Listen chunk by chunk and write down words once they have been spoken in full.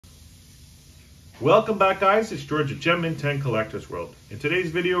Welcome back, guys. It's George at Gem Mint 10 Collectors World. In today's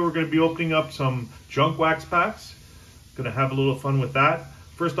video, we're going to be opening up some junk wax packs. Going to have a little fun with that.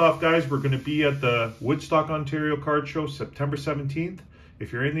 First off, guys, we're going to be at the Woodstock, Ontario card show September 17th.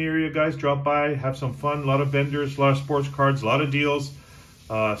 If you're in the area, guys, drop by, have some fun. A lot of vendors, a lot of sports cards, a lot of deals.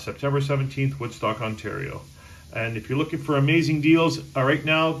 September 17th, Woodstock, Ontario. And if you're looking for amazing deals, right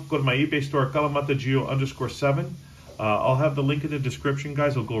now, go to my eBay store, Kalamata_7. I'll have the link in the description,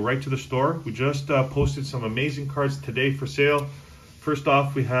 guys. It'll go right to the store. We just posted some amazing cards today for sale. First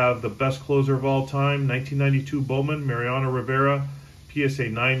off, we have the best closer of all time, 1992 Bowman, Mariano Rivera, PSA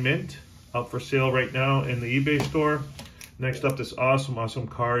 9 mint, up for sale right now in the eBay store. Next up, this awesome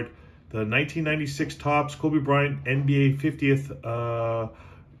card, the 1996 Topps Kobe Bryant NBA 50th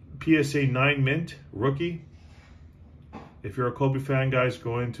PSA 9 mint, rookie. If you're a Kobe fan, guys,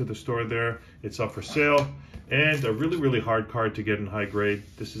 go into the store there. It's up for sale. And a really hard card to get in high grade.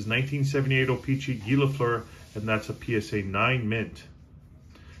 This is 1978 O-Pee-Chee Guy Lafleur, and that's a PSA 9 mint.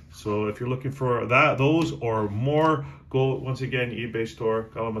 So if you're looking for those or more, go once again, eBay store,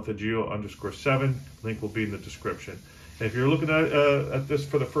 Kalamata_7. Link will be in the description. And if you're looking at this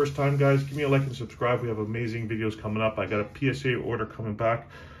for the first time, guys, give me a like and subscribe. We have amazing videos coming up. I got a PSA order coming back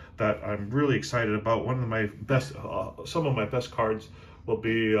that I'm really excited about. One of my best, some of my best cards will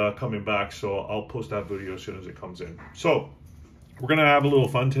be coming back, so I'll post that video as soon as it comes in. So we're gonna have a little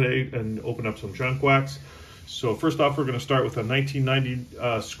fun today and open up some junk wax. So first off, we're gonna start with a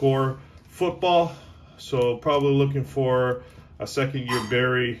 1990 score football. So probably looking for a second year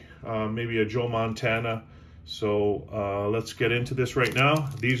Barry, maybe a Joe Montana. So let's get into this right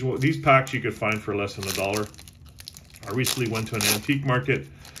now. These packs you could find for less than $1. I recently went to an antique market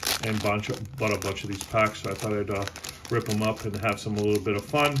and bought a bunch of these packs, so I thought I'd rip them up and have a little bit of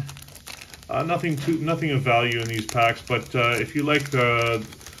fun. Nothing of value in these packs, but if you like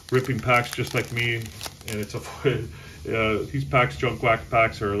ripping packs just like me, and it's these packs, junk wax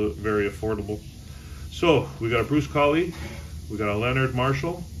packs, are very affordable. So we got a Bruce Collie, we got a Leonard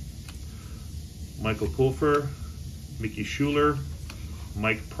Marshall, Michael Pulfer, Mickey Schuler,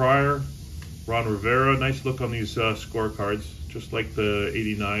 Mike Pryor, Ron Rivera. Nice look on these scorecards, just like the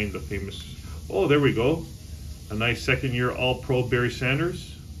 89, the famous. Oh, there we go. A nice second year All-Pro Barry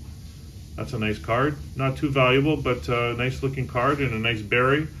Sanders. That's a nice card. Not too valuable, but a nice looking card and a nice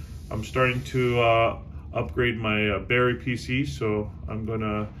Barry. I'm starting to upgrade my Barry PC, so I'm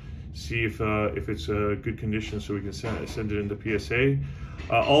gonna see if it's a good condition so we can send it into PSA.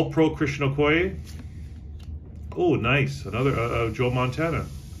 All-Pro Christian Okoye. Oh, nice. Another Joe Montana.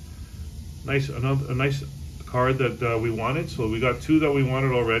 Nice, a nice card that we wanted. So we got two that we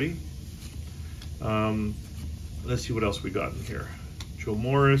wanted already. Let's see what else we got in here. Joe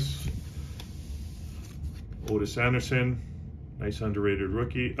Morris, Otis Anderson, nice underrated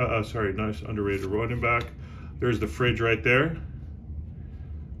rookie. Nice underrated running back. There's the fridge right there.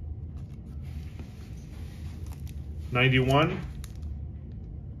 91.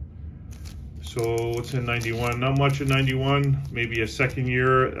 So what's in 91? Not much in 91. Maybe a second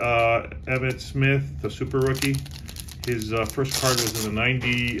year Emmitt Smith, the super rookie. His first card was in the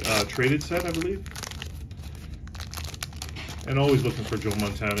 90 traded set, I believe. And always looking for Joe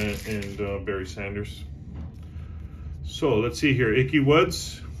Montana and Barry Sanders. So let's see here. Ickey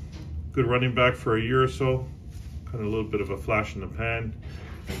Woods, good running back for a year or so. Kind of a little bit of a flash in the pan.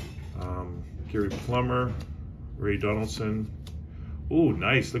 Gary Plummer, Ray Donaldson. Oh,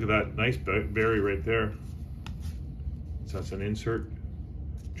 nice. Look at that. Nice Barry right there. So that's an insert.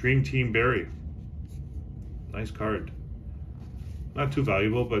 Dream Team Barry. Nice card. Not too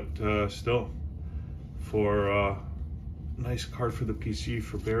valuable, but still. For nice card for the PC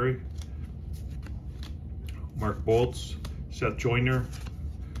for Barry. Mark Bolts, Seth Joyner,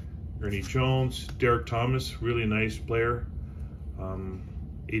 Ernie Jones, Derek Thomas, really nice player.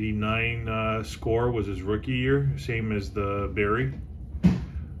 89 score was his rookie year, same as the Barry.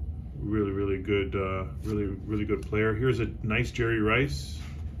 Really good, really good player. Here's a nice Jerry Rice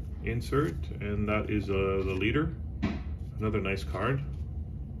insert, and that is the leader. Another nice card.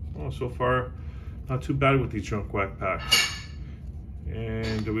 Oh, so far not too bad with these junk wax packs.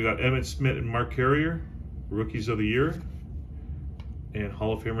 And we got Emmitt Smith and Mark Carrier, rookies of the year, and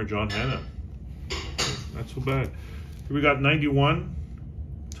Hall of Famer John Hanna. Not so bad. Here we got 91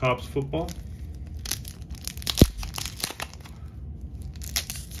 Topps football.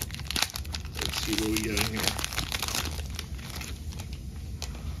 Let's see what we get in here.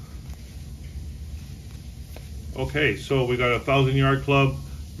 Okay, so we got a 1,000-yard club,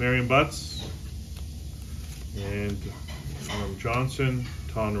 Marion Butts, and Norm Johnson,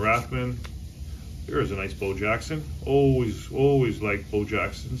 Ton Rathman. There's a nice Bo Jackson. Always like Bo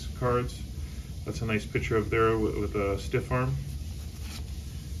Jackson's cards. That's a nice picture of there with a stiff arm.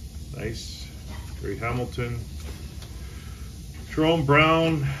 Nice. Gary Hamilton. Jerome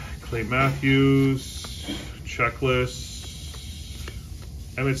Brown, Clay Matthews, Checklist.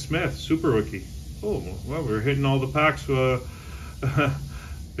 Emmitt Smith, super rookie. Oh, well, we're hitting all the packs. The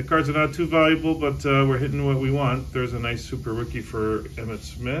cards are not too valuable, but we're hitting what we want. There's a nice super rookie for Emmitt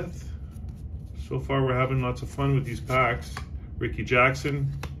Smith. So far, we're having lots of fun with these packs. Ricky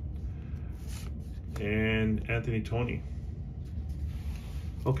Jackson and Anthony Tony.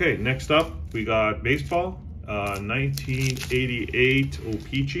 Okay, next up, we got baseball. 1988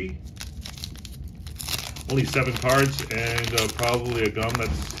 O-Pee-Chee. Only 7 cards and probably a gum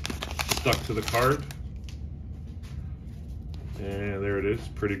that's stuck to the card. And there it is,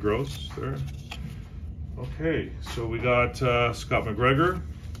 pretty gross there. Okay, so we got Scott McGregor,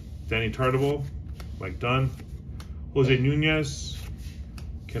 Danny Tartabull, Mike Dunn, Jose Nunez,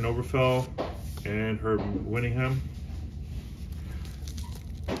 Ken Oberfell, and Herb Winningham.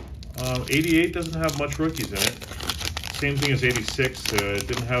 88 doesn't have much rookies in it. Same thing as 86.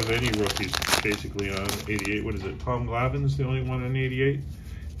 Didn't have any rookies basically on 88. What is it? Tom Glavine's the only one on 88.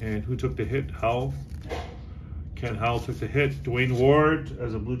 And who took the hit? Howell. Ken Howell took the hit. Dwayne Ward,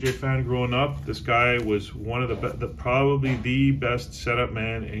 as a Blue Jay fan growing up, this guy was one of probably the best setup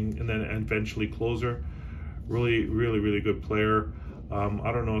man and then eventually closer. Really good player.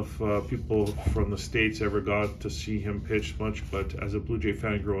 I don't know if people from the States ever got to see him pitch much, but as a Blue Jay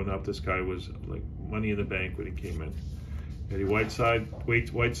fan growing up, this guy was like money in the bank when he came in. Eddie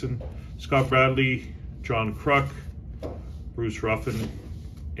Whiteson, Scott Bradley, John Kruk, Bruce Ruffin,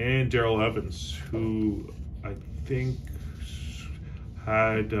 and Darrell Evans, who I think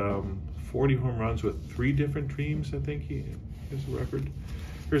had 40 home runs with 3 different teams. I think he has the record.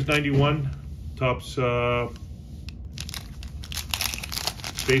 Here's 91, Topps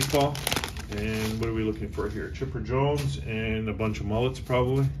baseball. And what are we looking for here? Chipper Jones and a bunch of mullets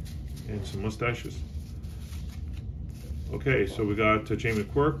probably, and some mustaches. Okay, so we got Jamie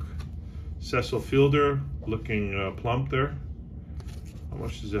Quirk, Cecil Fielder, looking plump there. How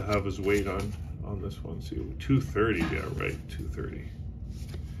much does it have his weight on this one? See, 230, yeah, right, 230.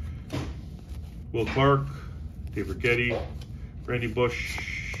 Will Clark, Dave Righetti, Randy Bush.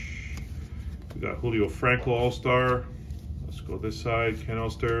 We got Julio Franco All-Star. Let's go this side. Ken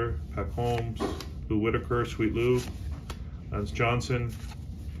Elster, Pat Holmes, Lou Whitaker, Sweet Lou, Lance Johnson,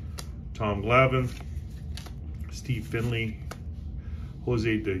 Tom Glavine, Steve Finley,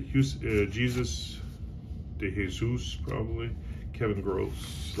 Jose De Jesus, probably, Kevin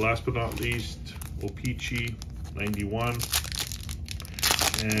Gross. Last but not least, O-Pee-Chee, 91,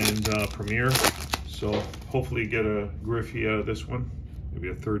 and Premier. So hopefully get a Griffey out of this one, maybe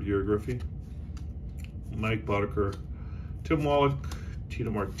a 3rd-year Griffey. Mike Boddicker, Tim Wallach, Tito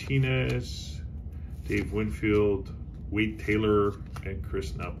Martinez, Dave Winfield, Wade Taylor, and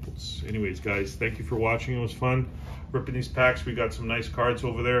Chris Naples. Anyways, guys, thank you for watching. It was fun ripping these packs. We got some nice cards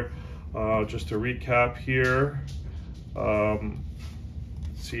over there. Just to recap here,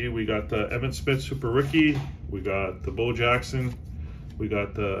 see, we got the Emmitt Smith Super Rookie, we got the Bo Jackson, we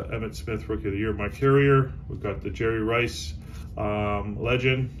got the Emmitt Smith Rookie of the Year, Mike Carrier, we got the Jerry Rice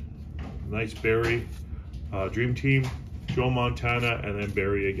Legend, nice Barry, Dream Team, Joe Montana, and then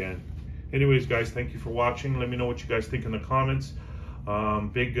Barry again. Anyways, guys, thank you for watching. Let me know what you guys think in the comments.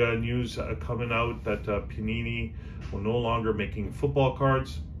 Big news coming out that Panini will no longer making football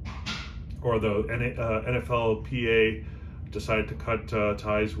cards, or the NFLPA decided to cut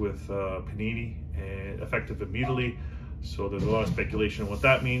ties with Panini, and effective immediately. So there's a lot of speculation on what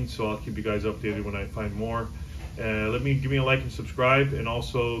that means. So I'll keep you guys updated when I find more. Give me a like and subscribe. And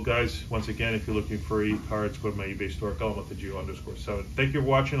also, guys, once again, if you're looking for cards, go to my eBay store, Gallum with the Geo _7. Thank you for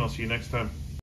watching. I'll see you next time.